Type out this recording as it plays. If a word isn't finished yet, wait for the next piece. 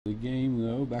The game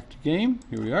though, back to game.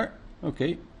 Here we are.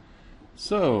 Okay,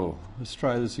 so let's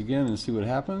try this again and see what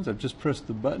happens. I've just pressed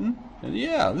the button, and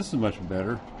yeah, this is much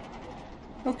better.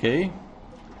 Okay,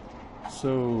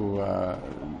 so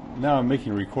now I'm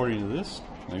making a recording of this.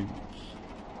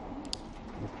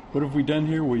 What have we done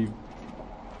here? We've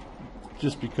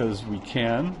just because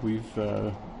we've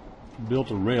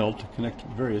built a rail to connect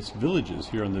various villages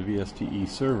here on the VSTE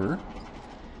server.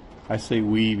 I say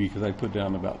we because I put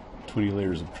down about 20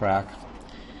 layers of track.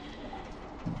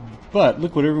 But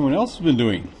look what everyone else has been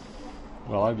doing.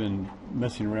 Well, I've been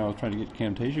messing around with trying to get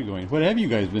Camtasia going. What have you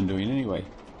guys been doing anyway?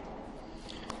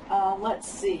 Let's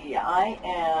see. I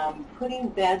am putting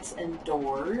beds and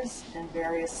doors in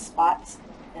various spots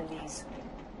in these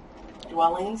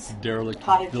dwellings. Derelict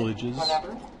cottages, villages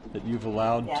whatever. That you've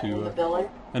allowed in the to... village.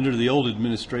 Under the old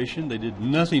administration, they did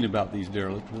nothing about these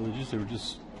derelict villages. They were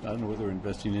just... I don't know what they were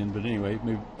investing in, but anyway,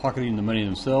 maybe pocketing the money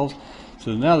themselves.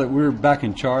 So now that we're back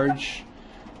in charge,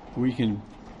 we can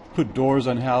put doors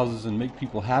on houses and make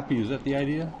people happy. Is that the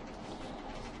idea?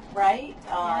 Right.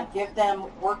 Give them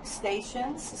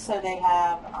workstations so they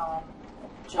have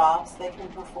jobs they can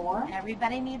perform.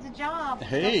 Everybody needs a job.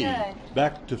 Hey, So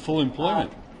back to full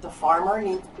employment. The farmer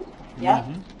needs... Yep.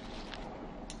 Mhm.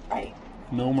 Right.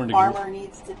 No more The farmer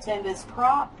needs to tend his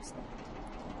crops.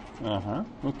 Uh-huh.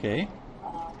 Okay.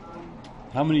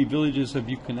 How many villages have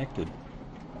you connected?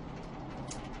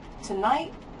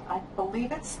 Tonight, I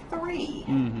believe it's 3,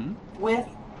 Mm-hmm. with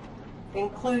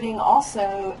including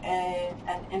also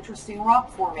an interesting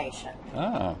rock formation.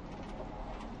 Ah.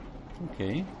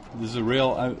 Okay. Does the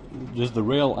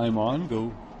rail I'm on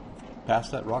go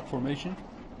past that rock formation?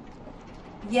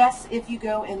 Yes, if you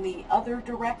go in the other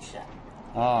direction.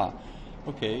 Ah.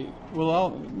 Okay.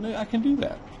 Well, I can do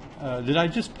that. Did I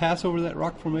just pass over that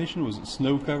rock formation? Was it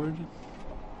snow covered?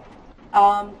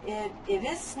 It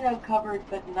is snow covered,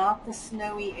 but not the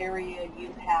snowy area you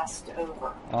passed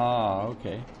over. Ah,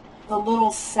 okay. The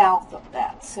little south of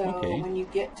that. So Okay. when you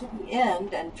get to the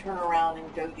end and turn around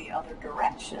and go the other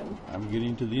direction. I'm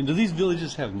getting to the end. Do these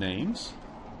villages have names?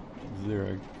 Is there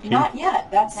a cave? Not yet.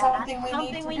 That's That's something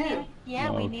we need to do.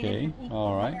 Yeah, we need Okay. it.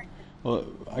 All right. Well,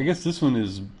 I guess this one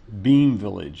is Beam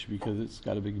Village because it's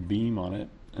got a big beam on it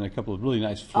and a couple of really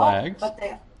nice flags. Oh,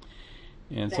 but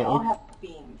And they so all have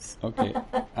beams. okay,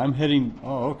 I'm heading.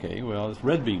 Oh, okay. Well, it's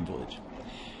Red Beam Village,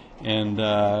 and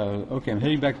okay, I'm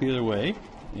heading back the other way.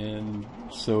 And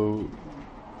so,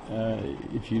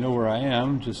 if you know where I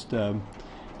am, just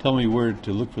tell me where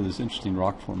to look for this interesting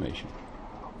rock formation.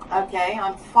 Okay,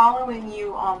 I'm following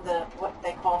you on what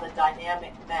they call the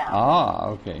dynamic map. Ah,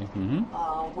 okay. Mm-hmm.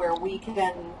 Where we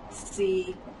can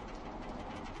see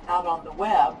out on the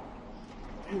web.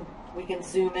 We can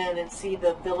zoom in and see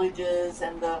the villages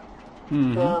and the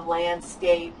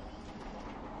landscape.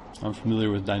 I'm familiar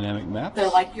with dynamic maps. So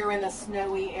like you're in a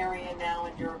snowy area now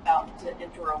and you're about to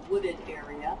enter a wooded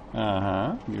area.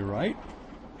 Uh-huh. You're right.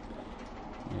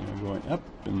 And we're going up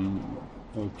and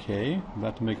okay.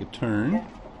 About to make a turn.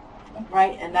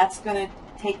 Right, and that's going to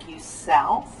take you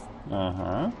south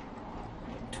Uh-huh.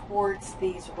 towards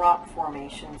these rock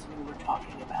formations we were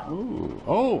talking about.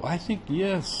 Oh, I think,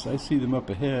 yes, I see them up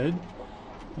ahead.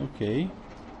 Okay.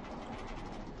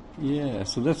 Yeah,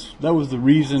 so that was the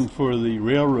reason for the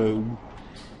railroad.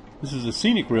 This is a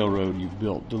scenic railroad you've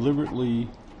built deliberately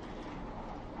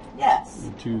Yes.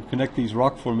 to connect these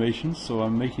rock formations. So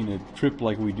I'm making a trip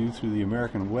like we do through the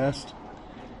American West.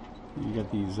 You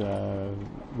got these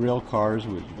rail cars,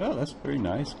 which, oh, that's very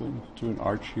nice, going through an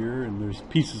arch here, and there's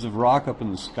pieces of rock up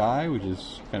in the sky, which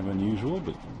is kind of unusual,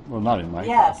 but, well, not in Minecraft.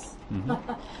 Yes.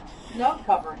 Mhm. No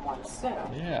covered ones too,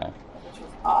 Yeah. which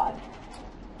was odd.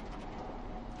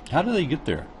 How do they get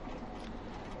there?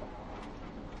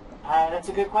 That's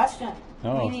a good question.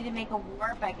 Oh, We need to make a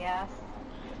warp, I guess.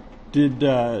 did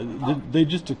they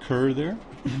just occur there?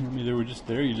 I mean, they were just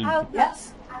there. You didn't. Oh,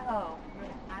 Yes. Oh.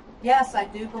 Yes, I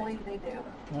do believe they do.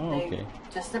 Oh, They okay.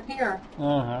 just appear.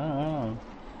 Uh-huh.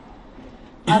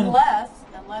 Unless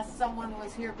someone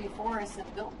was here before us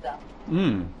and built them.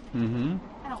 Mm-hmm.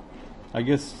 Oh. I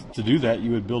guess to do that,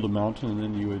 you would build a mountain, and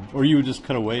then you would just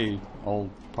cut away all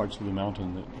parts of the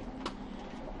mountain that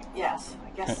Yes, I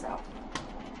guess so.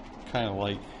 kind of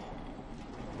like.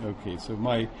 Okay, so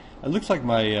it looks like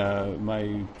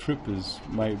my trip is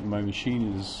my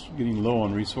machine is getting low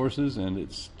on resources, and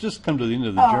it's just come to the end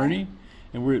of the journey,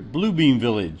 and we're at Blue Beam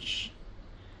Village.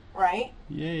 Right?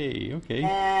 Yay! Okay.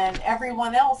 And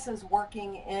everyone else is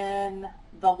working in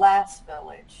the last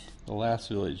village. The last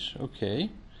village. Okay.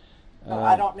 So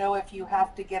I don't know if you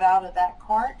have to get out of that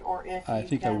cart or if I you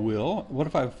think can... I will. What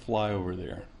if I fly over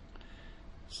there?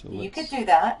 So You let's, could do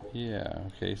that. yeah,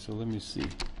 okay, so let me see.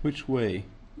 Which way?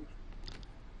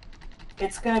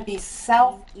 It's going to be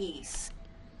southeast.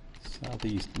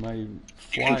 Southeast. My You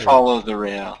flyer. can follow the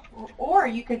rail. Or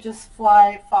you could just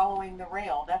fly following the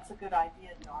rail. That's a good idea,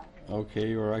 Don.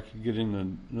 Okay, or I could get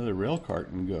in another rail cart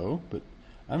and go, but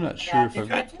I'm not sure if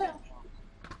That I've... is good too.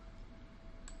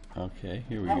 Okay,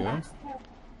 here we That go. works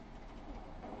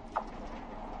too.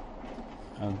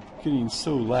 I'm getting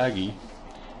so laggy,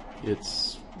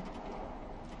 it's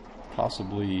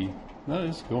possibly... No,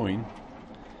 it's going.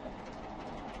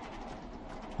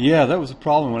 Yeah, that was a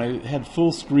problem. When I had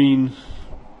full screen,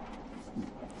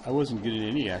 I wasn't getting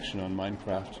any action on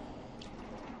Minecraft.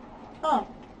 Huh.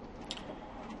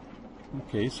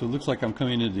 Okay, so it looks like I'm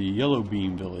coming into the Yellow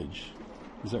Beam Village.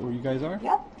 Is that where you guys are?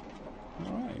 Yep.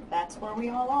 All right, That's where we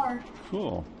all are.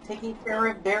 cool. Taking care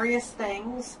of various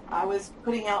things. I was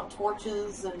putting out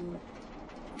torches and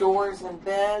doors and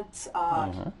beds.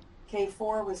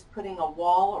 K4 was putting a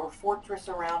wall or fortress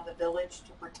around the village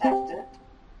to protect it.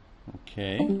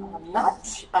 Okay,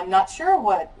 I'm not sure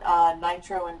what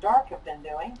Nitro and Dark have been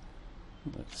doing.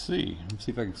 let's see. Let's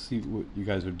see if I can see what you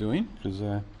guys are doing. Because,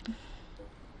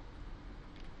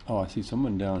 oh, I see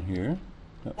someone down here.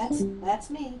 That's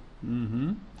me.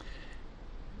 Mm-hmm.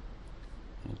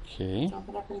 Okay,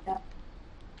 Jumping up and down.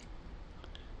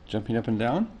 jumping up and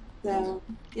down. So,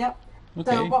 yep.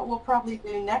 Okay. So what we'll probably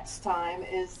do next time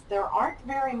is there aren't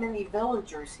very many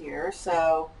villagers here,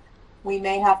 so we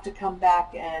may have to come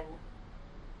back and,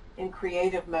 in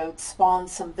creative mode, spawn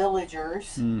some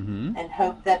villagers Mm-hmm. and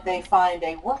hope that they find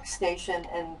a workstation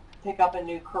and pick up a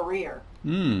new career.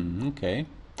 Okay.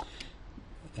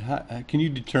 Can you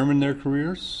determine their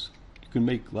careers? You can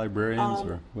make librarians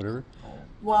or whatever.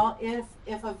 Well,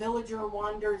 if a villager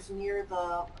wanders near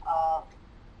the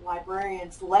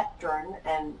librarian's lectern,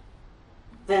 and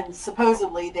then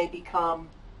supposedly they become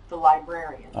the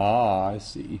librarian. Ah, I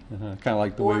see. Kind of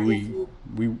like the Or way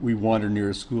if we wander near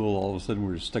a school, all of a sudden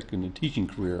we're stuck in a teaching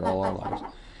career all our lives.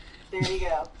 There you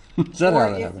go. Is that Or how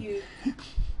that if happened?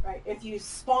 if you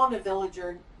spawn a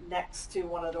villager next to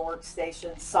one of the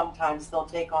workstations, sometimes they'll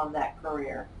take on that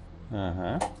career.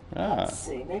 Uh-huh. Let's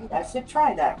see. Maybe I should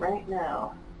try that right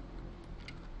now.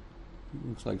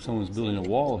 Looks like someone's building a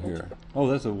wall here. Oh,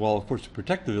 that's a wall, of course, to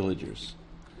protect the villagers.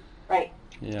 Right.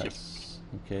 Yes.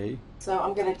 Okay. So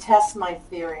I'm going to test my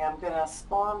theory. I'm going to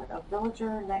spawn a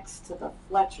villager next to the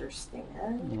Fletcher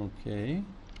stand Okay.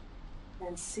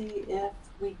 and see if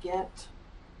we get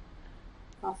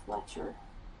a Fletcher.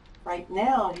 Right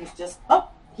now, he's just... Oh!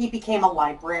 He became a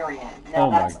librarian. Now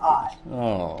Oh, that's my odd.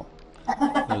 Oh.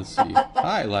 Let's see.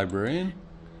 Hi, librarian.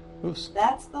 Oops.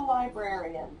 That's the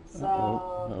librarian. So...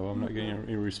 Oh, I'm not getting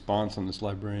a response on this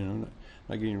librarian. I'm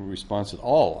not getting a response at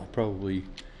all. I probably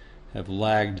have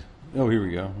lagged. Oh, here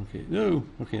we go. Okay. No.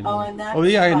 Okay. Oh, No. and that's Oh,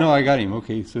 yeah. I know. fun. I got him.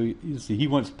 Okay. So you see, he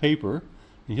wants paper,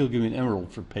 and he'll give me an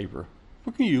emerald for paper.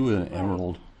 What can you do with an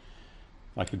emerald?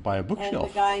 I could buy a And bookshelf.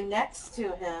 the guy next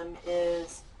to him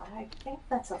is, I think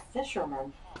that's a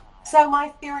fisherman. So my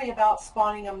theory about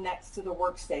spawning him next to the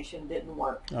workstation didn't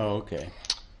work. Oh, okay.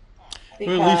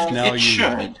 Because Well, at least now It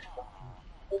should.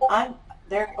 I'm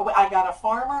there. I got a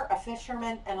farmer, a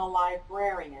fisherman, and a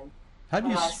librarian. How do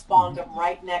And you I spawned them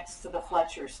right next to the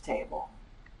Fletcher's table.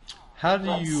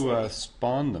 Let's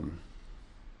spawn them?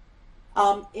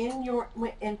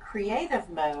 In creative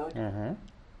mode,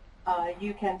 Uh-huh.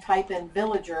 you can type in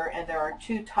villager, and there are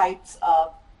two types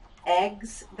of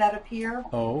eggs that appear.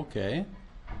 Oh, okay.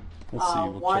 Let's see.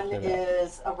 We'll One check that out.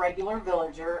 is a regular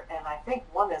villager, and I think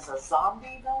one is a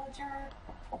zombie villager.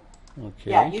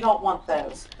 Okay. Yeah, you don't want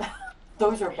those.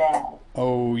 Those are bad.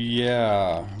 Oh,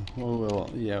 yeah. Oh, well,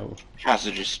 yeah.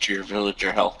 Hazardous to your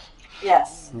villager health.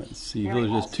 Yes. Let's see. Very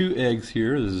There's awesome. 2 eggs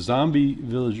here. There's a zombie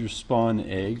villager spawn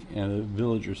egg and a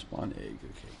villager spawn egg.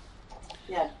 Okay.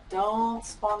 Yeah, don't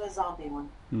spawn a zombie one.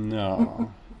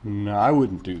 No. No, I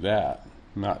wouldn't do that.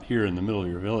 Not here in the middle of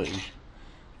your village.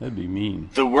 That'd be mean.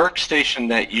 The workstation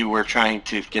that you were trying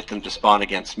to get them to spawn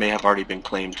against may have already been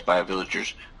claimed by a villager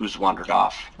who's wandered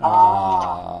off.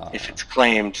 Ah. If it's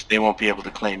claimed, they won't be able to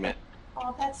claim it.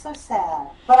 Oh, that's so sad.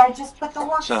 But I just put the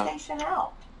workstation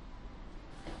out.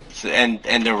 So, and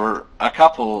there were a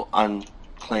couple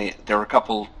unclaimed. There were a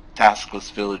couple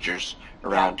taskless villagers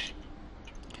around.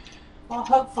 Well,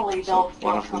 hopefully So they'll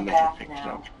one of come them may have back picked it now.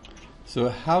 up. So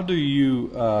how do you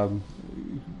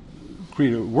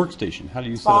create a workstation? How do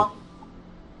you set Well, up?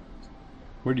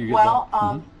 Where do you get well, that?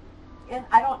 Mhm. and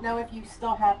I don't know if you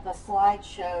still have the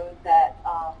slideshow that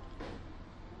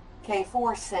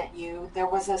K4 sent you. There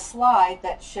was a slide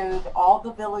that showed all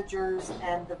the villagers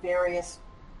and the various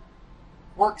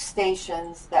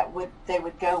workstations that they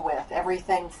would go with.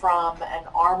 Everything from an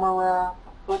armorer,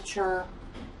 butcher,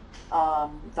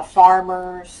 the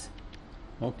farmers.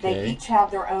 They Okay. each have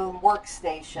their own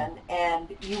workstation,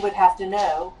 and you would have to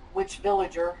know which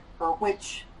villager or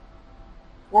which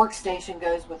workstation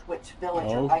goes with which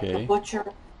villager. Like Okay.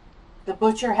 the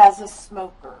butcher has a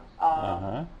smoker.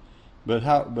 Uh-huh. But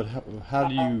how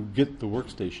do you get the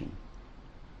workstation?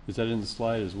 Is that in the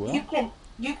slide as well? You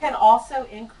can also,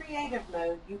 in creative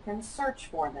mode, you can search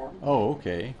for them. Oh,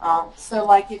 okay. So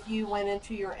like if you went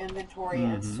into your inventory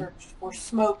and searched for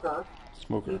smoker,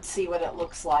 Smoker. you'd see what it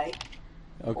looks like.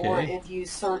 Okay. Or if you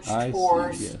searched I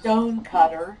for see, yes. stone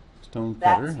cutter, Stone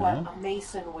cutter. that's what a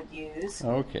mason would use.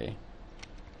 Okay.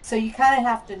 So you kind of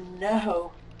have to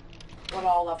know what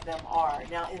all of them are.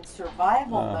 Now in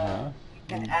survival mode, you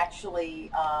can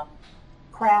actually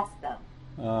craft them.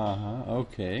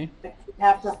 Okay. But you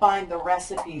have to find the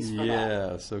recipes for that.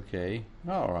 Yes. Okay.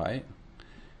 All right.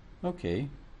 Okay.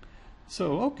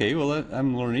 So well,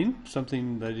 I'm learning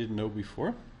something that I didn't know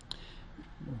before.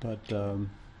 But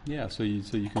yeah, so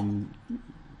you can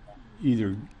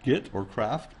either get or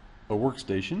craft a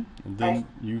workstation, and then Right.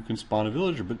 you can spawn a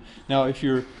villager. But now, if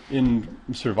you're in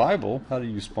survival, how do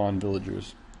you spawn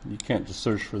villagers? You can't just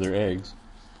search for their eggs.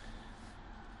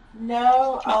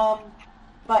 No,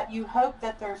 but you hope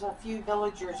that there's a few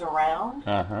villagers around,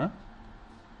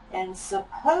 and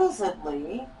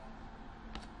supposedly,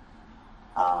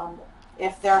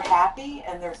 if they're happy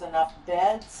and there's enough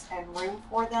beds and room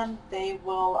for them, they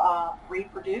will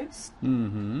reproduce.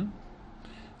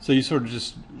 So you sort of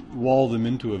just wall them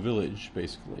into a village,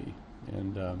 basically,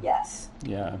 and Yes,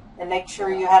 yeah. and make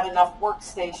sure you have enough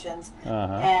workstations.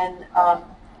 Uh-huh. And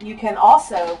you can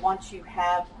also, once you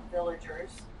have villagers,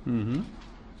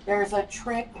 there's a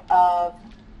trick of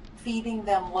feeding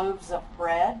them loaves of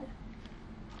bread.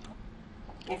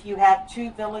 If you have two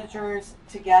villagers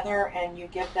together and you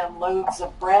give them loaves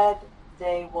of bread,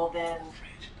 they will then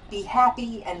be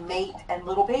happy and mate, and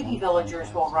little baby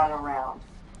villagers will run around.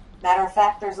 Matter of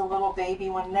fact, there's a little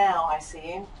baby one now, I see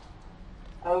him,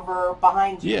 over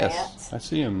behind you, Yes, Vance. I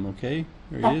see him. Okay,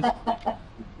 there he is.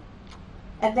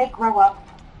 And they grow up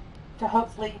to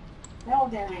hopefully, oh,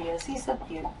 there he is. He's so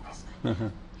cute.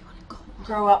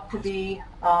 Grow up to be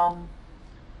a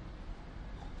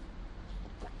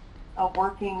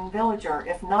working villager.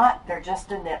 If not, they're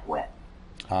just a nitwit.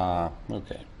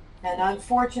 Okay. And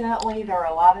unfortunately, there are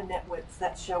a lot of nitwits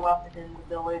that show up in the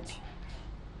village,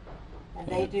 and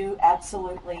they do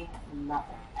absolutely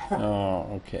nothing. Oh,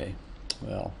 okay.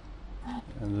 Well,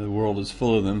 and the world is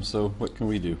full of them, so what can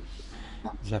we do?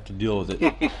 Just have to deal with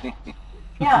it.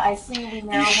 Yeah, I see we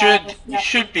now You have should a you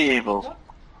should be able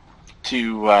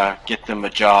to get them a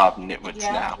job, nitwits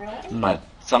Yeah, now. really? But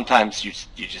sometimes you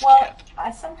just Well, can't. I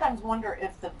sometimes wonder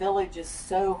if the village is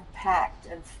so packed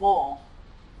and full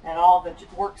and all the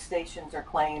workstations are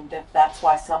claimed, if that's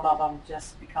why some of them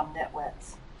just become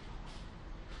nitwits.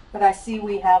 But I see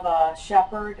we have a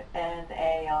shepherd and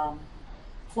a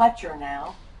Fletcher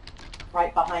now,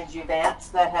 right behind you, Vance,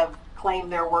 that have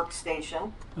claimed their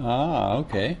workstation.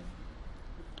 Okay.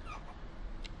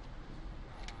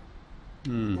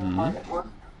 They're hard at work.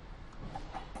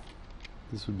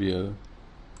 This would be a.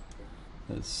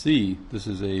 Let's see. This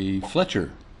is a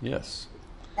Fletcher. Yes.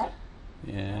 Yep.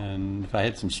 And if I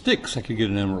had some sticks, I could get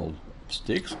an emerald.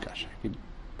 Sticks? Gosh, I could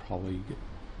probably get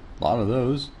a lot of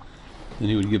those. Then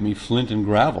he would give me flint and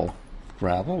gravel.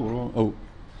 Gravel? Oh,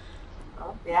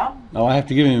 yeah. Oh, I have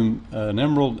to give him an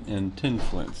emerald and 10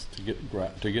 flints to get a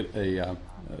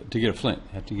flint.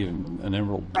 I have to give him an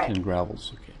emerald and Right. 10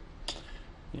 gravels. Okay.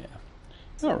 Yeah.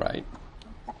 All right.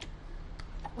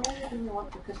 Where do you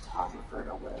want the photographer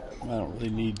to live? I don't really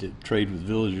need to trade with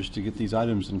villagers to get these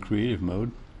items in creative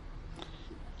mode.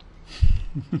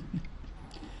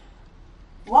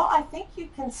 Well, I think you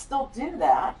can still do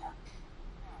that.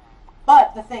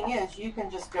 But the thing is, you can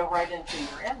just go right into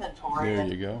your inventory There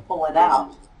and you go. pull it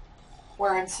out.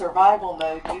 Where in survival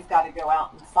mode, you've got to go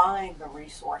out and find the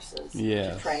resources to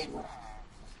Yes. trade with.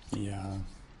 Yeah.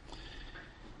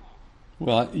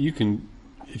 Well, you can,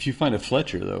 if you find a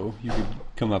Fletcher, though, you could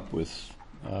come up with,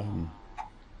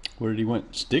 where did he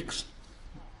want? Sticks?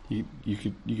 You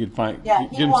could find, Yeah,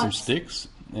 give he him some wants- sticks,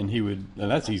 and and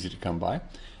that's easy to come by.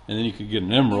 And then you could get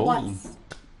an He emerald. wants,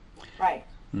 right.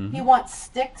 He wants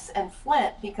sticks and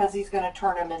flint because he's going to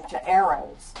turn them into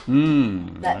arrows.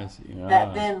 I see.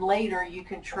 That then later you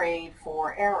can trade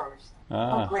for arrows.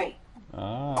 Oh, great.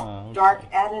 Okay. Dark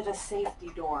added a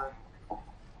safety door.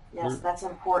 Yes, Where- that's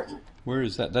important. Where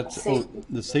is that? That's Safety.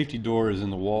 the safety door is in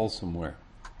the wall somewhere.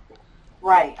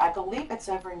 Right. I believe it's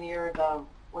over near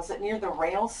was it near the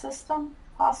rail system,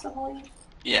 possibly?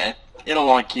 Yeah, it'll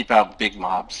only keep out big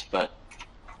mobs, but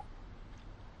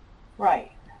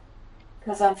Right.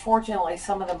 Because unfortunately,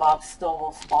 some of the mobs still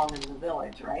will spawn in the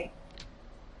village, right?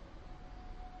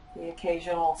 The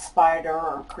occasional spider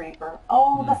or creeper.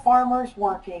 Oh, the farmer's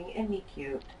working. Isn't he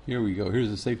cute? Here we go. Here's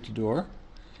the safety door.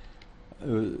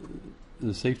 The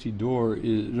safety door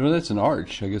is, no, that's an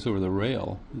arch, I guess, over the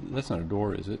rail. That's not a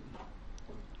door, is it?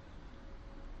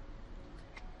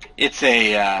 it's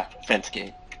a fence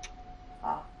gate.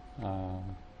 Ah,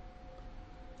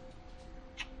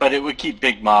 But it would keep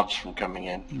big mobs from coming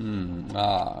in.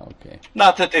 Okay.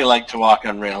 Not that they like to walk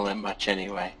on rail that much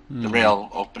anyway. The rail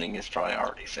opening is probably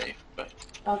already safe, but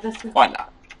oh, why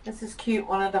not? this is cute.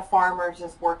 One of the farmers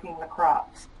is working the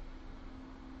crops.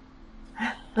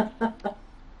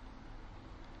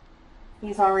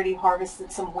 He's already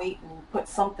harvested some wheat and put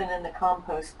something in the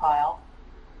compost pile.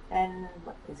 And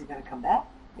is he going to come back?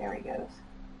 There he goes.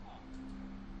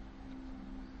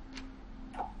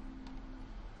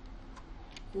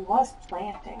 He was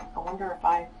planting. I wonder if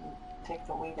I can take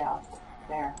the weed out.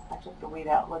 There, I took the weed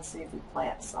out. Let's see if he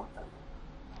plants something.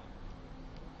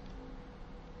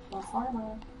 Well,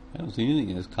 farmer. I don't see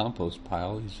anything in his compost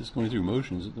pile. He's just going through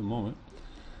motions at the moment.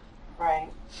 Right.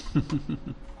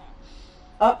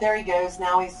 Oh, there he goes.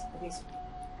 Now he's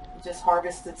just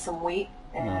harvested some wheat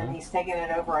and he's taking it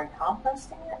over and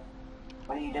composting it.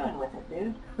 What are you doing with it,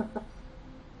 dude?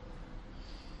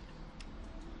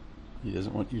 He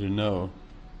doesn't want you to know.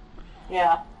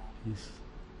 Yeah. He's,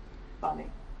 Funny.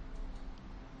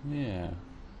 yeah.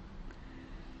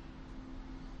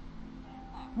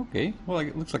 Okay. Well,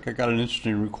 it looks like I got an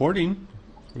interesting recording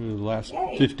for the last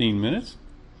Yay. 15 minutes.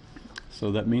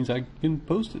 So that means I can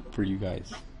post it for you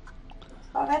guys.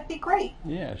 Oh, that'd be great.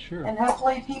 Yeah, sure. And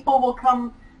hopefully people will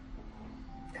come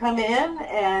in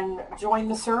and join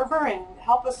the server and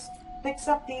help us fix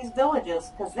up these villages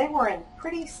because they were in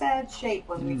pretty sad shape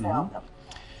when we found them.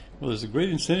 Well, there's a great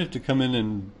incentive to come in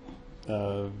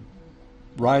and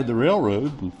ride the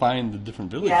railroad and find the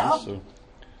different villages. Yeah. So.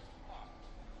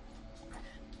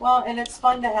 Well, and it's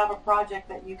fun to have a project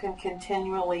that you can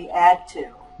continually add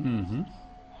to. Mm-hmm.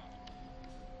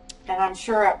 And I'm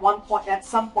sure at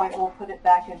some point, we'll put it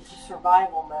back into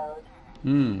survival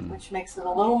mode, which makes it a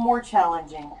little more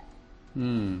challenging.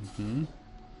 Mm-hmm.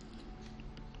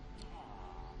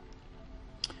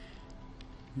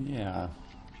 Yeah.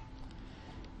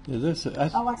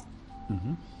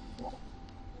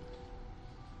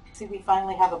 See, we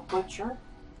finally have a butcher.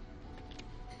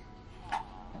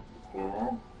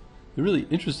 Good. The really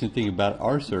interesting thing about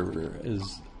our server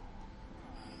is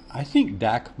I think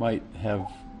Dak might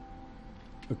have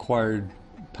acquired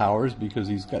powers because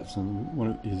he's got one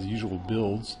of his usual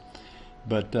builds,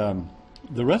 but the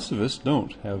rest of us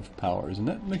don't have powers, and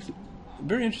that makes it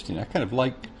very interesting. I kind of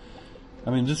like. I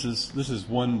mean, this is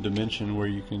one dimension where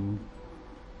you can,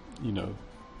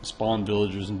 spawn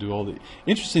villagers and do all the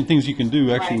interesting things you can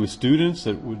do actually with students.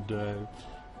 That would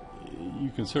you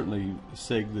can certainly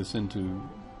seg this into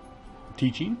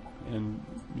teaching and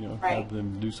have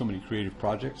them do so many creative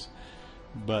projects.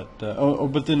 But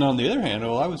but then on the other hand,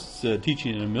 I was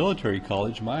teaching in a military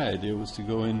college. My idea was to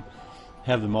go in,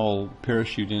 have them all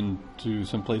parachute into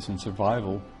someplace in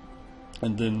survival,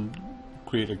 and then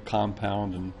create a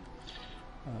compound and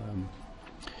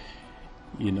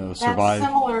survive.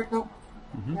 That's similar to.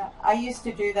 Yeah, I used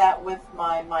to do that with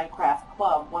my Minecraft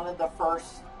club. One of the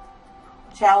first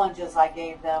challenges I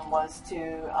gave them was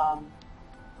to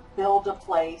build a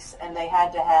place, and they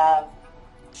had to have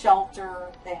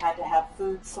shelter, they had to have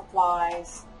food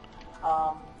supplies,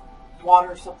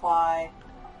 water supply,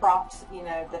 crops,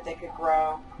 that they could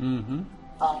grow. Mm-hmm.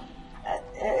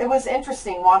 It was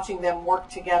interesting watching them work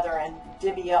together and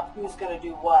divvy up who's going to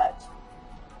do what.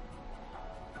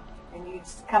 And you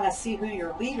kind of see who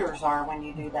your leaders are when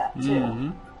you do that, too.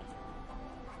 Mm-hmm.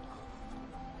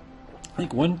 I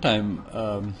think one time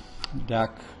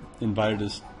Dak invited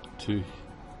us to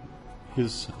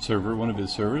his server, one of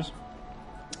his servers,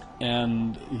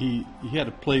 and he had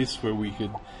a place where we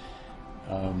could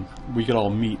all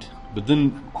meet. But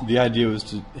then the idea was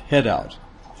to head out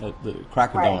at the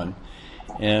crack of dawn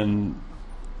and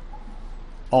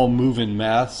all move in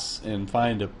mass and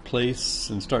find a place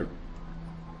and start.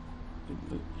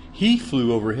 He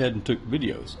flew overhead and took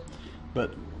videos,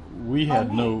 but we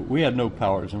had no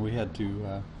powers, and we had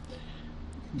to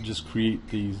just create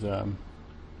these,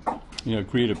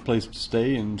 create a place to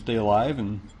stay and stay alive,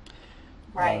 and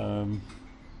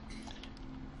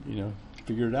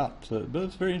figure it out. So, but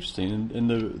it's very interesting, and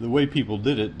the way people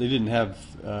did it, they didn't have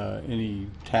any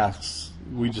tasks.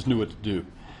 We just knew what to do.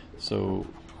 So,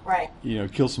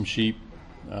 kill some sheep,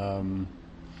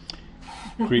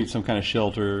 create some kind of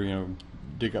shelter,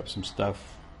 dig up some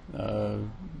stuff,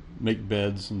 make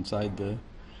beds inside the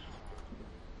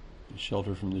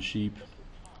shelter from the sheep.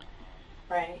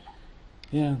 Right.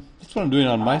 Yeah, that's what I'm doing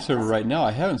on my server right now.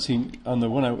 I haven't seen on the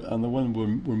one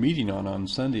we're meeting on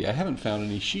Sunday. I haven't found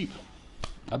any sheep.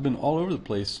 I've been all over the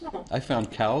place. I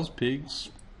found cows, pigs,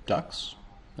 ducks.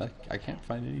 I can't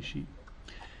find any sheep.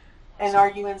 And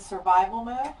are you in survival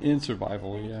mode? In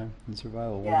survival, yeah. In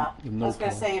survival. Yeah. With no I was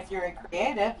going to say, if you're in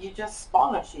creative, you just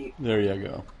spawn a sheep. There you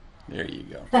go. There you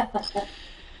go.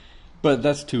 But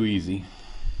that's too easy.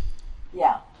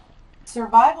 Yeah.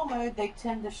 Survival mode, they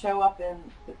tend to show up in,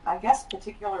 I guess,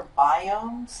 particular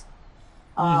biomes.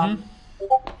 I'm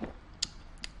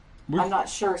not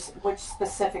sure which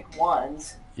specific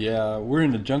ones. Yeah, we're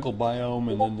in the jungle biome,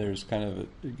 and then there's kind of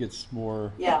it gets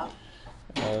more. Yeah.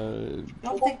 I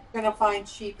don't think you're going to find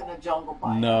sheep in a jungle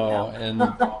biome. No, and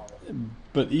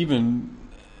but even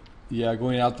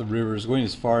going out the rivers, going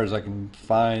as far as I can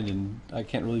find, and I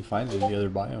can't really find it in the other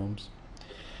biomes.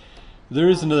 There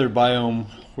is another biome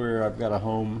where I've got a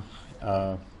home.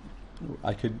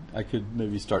 I could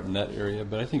maybe start in that area,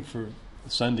 but I think for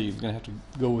Sunday I'm going to have to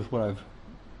go with what I've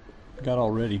got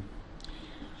already.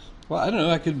 Well, I don't know.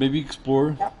 I could maybe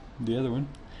explore the other one.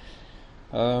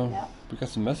 We got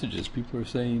some messages. People are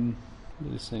saying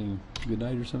good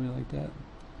night or something like that.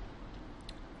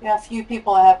 Yeah, a few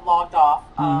people have logged off.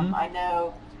 I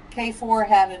know K4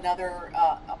 had another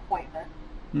appointment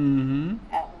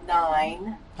at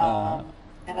 9,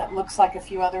 and it looks like a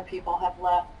few other people have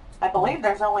left. I believe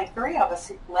there's only 3 of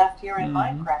us left here in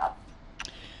Minecraft.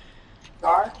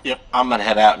 Dark? Yep, I'm gonna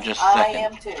head out in just a second. I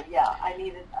am too. Yeah, I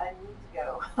need to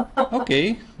go.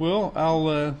 Okay, well,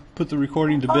 I'll put the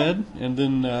recording to bed, and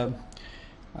then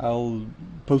I'll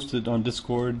post it on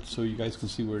Discord so you guys can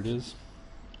see where it is.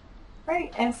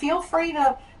 Great, and feel free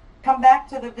to come back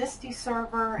to the VSTE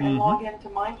server and log into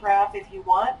Minecraft if you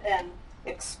want and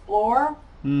explore.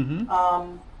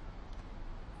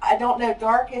 I don't know,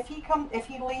 Dark, if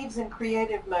he leaves in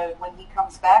creative mode, when he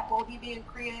comes back, will he be in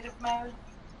creative mode?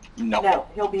 No,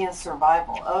 he'll be in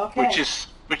survival. Okay.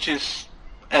 Which is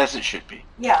as it should be.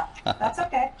 Yeah, that's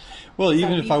okay. Well,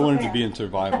 even So if be I wanted to prepared. be in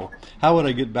survival, how would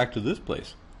I get back to this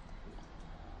place?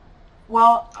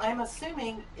 Well, I'm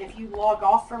assuming if you log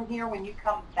off from here, when you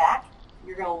come back,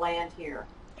 you're going to land here.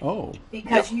 Oh.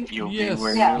 Because You'll be Yes,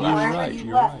 where you're you left. right. you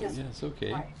You're left right. is- Yes,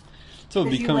 okay. Right. So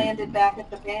Because you landed back at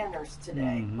the banners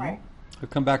today. Right. I'll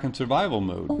come back in survival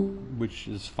mode, which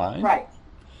is fine. Right.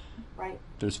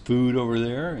 There's food over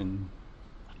there, and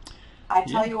I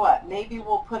tell you what, maybe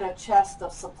we'll put a chest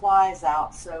of supplies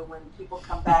out so when people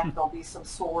come back, there'll be some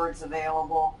swords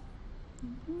available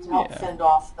to help fend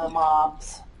off the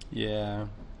mobs. yeah,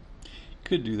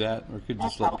 could do that, or could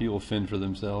just let people fend for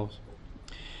themselves.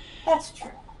 That's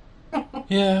true.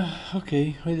 Yeah,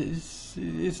 okay.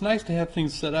 It's nice to have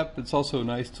things set up. It's also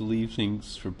nice to leave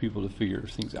things for people to figure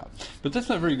things out. But that's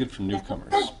not very good for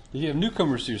newcomers. If you have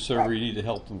newcomers to your server, you need to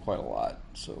help them quite a lot.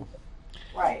 So,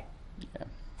 Right. yeah.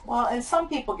 Well, and some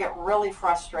people get really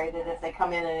frustrated if they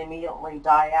come in and immediately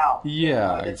die out.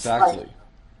 Yeah, It's exactly.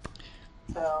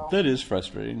 So, That is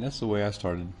frustrating. That's the way I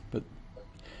started.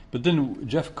 But then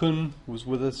Jeff Kuhn was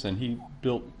with us, and he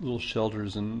built little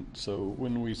shelters. And so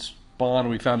when we spawned,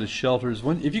 we found his shelters.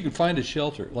 If you can find a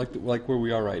shelter, like where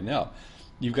we are right now,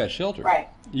 you've got shelter. Right.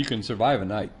 You can survive a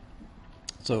night.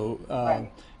 So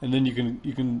and then you can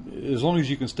as long as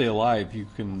you can stay alive, you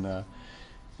can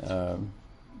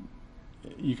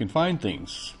find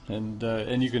things, and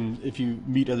you can, if you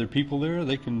meet other people there,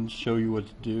 they can show you what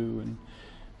to do, and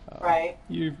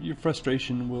your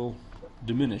frustration will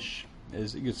diminish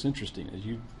as it gets interesting, as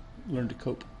you learn to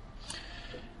cope.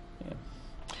 Yeah.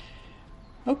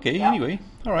 Okay. Yeah. Anyway,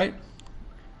 all right.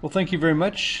 Well, thank you very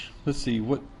much. Let's see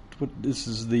what this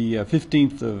is the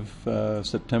 15th of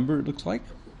September. It looks like,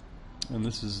 and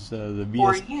this is the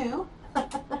for VS. you,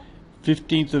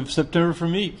 15th of September for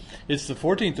me. It's the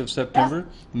 14th of September,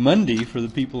 Monday for the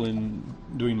people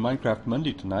doing Minecraft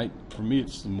Monday tonight. For me,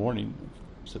 it's the morning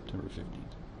of September 15th.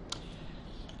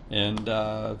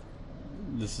 And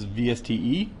this is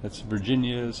VSTE. That's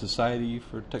Virginia Society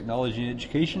for Technology and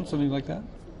Education, something like that.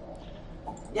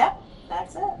 yep,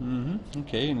 that's it.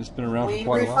 Okay, and it's been around We for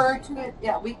quite a while. refer to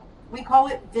it, we call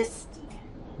it VSTE.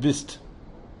 Vist.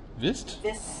 Vist?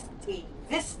 VSTE.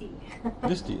 VSTE.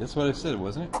 Visti. That's what I said,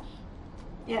 wasn't it?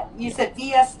 Yeah, you said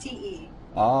VSTE.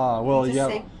 Ah, well, We just yeah.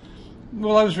 say-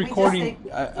 Well, I was just recording.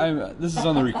 say- This is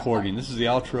on the recording. This is the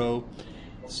outro,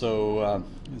 so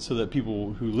that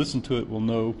people who listen to it will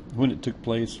know when it took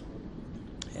place,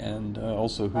 and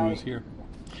also who is Right. here.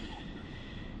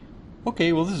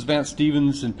 Okay, well, this is Vance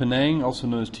Stevens in Penang, also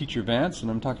known as Teacher Vance, and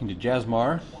I'm talking to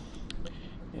Jasmar.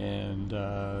 And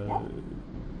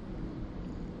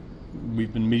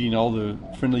we've been meeting all the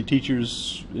friendly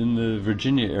teachers in the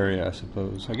Virginia area, I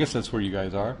suppose. I guess that's where you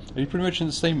guys are. Are you pretty much in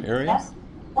the same area? Yes.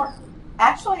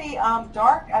 Actually,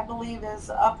 Dark, I believe, is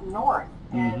up north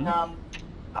in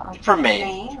From Maine.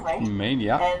 Maine, right? Maine,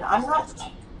 yeah. And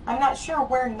I'm not sure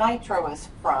where Nitro is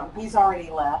from. He's already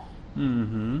left.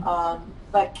 Mm-hmm.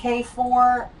 But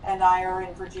K4 and I are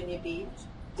in Virginia Beach.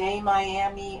 Day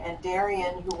Miami and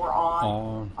Darian, who we're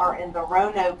on, are in the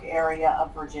Roanoke area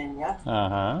of Virginia.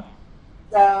 Uh-huh.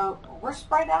 So we're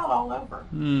spread out all over.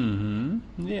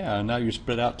 Mm-hmm. Yeah, now you're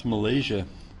spread out to Malaysia.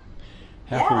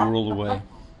 Half a world away.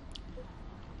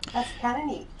 That's kind of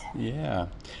neat. Yeah.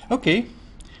 Okay.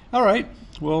 All right.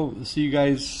 Well, see you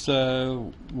guys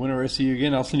whenever I see you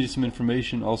again. I'll send you some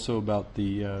information also about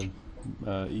the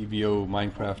EVO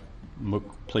Minecraft MOOC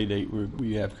Playdate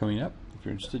we have coming up. If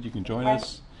you're interested, you can join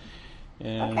us.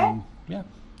 And yeah.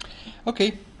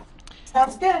 Okay.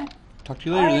 Sounds good. Talk to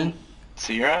you later then.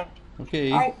 See you around.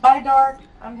 Okay. All right. Bye, Dark.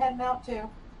 I'm heading out too.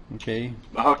 Okay.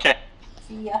 Okay.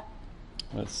 See ya.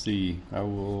 Let's see. I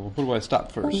will. What do I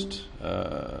stop first?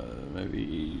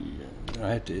 Maybe I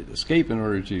have to hit escape in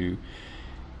order to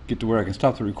get to where I can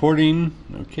stop the recording.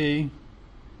 Okay.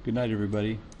 Good night,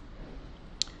 everybody.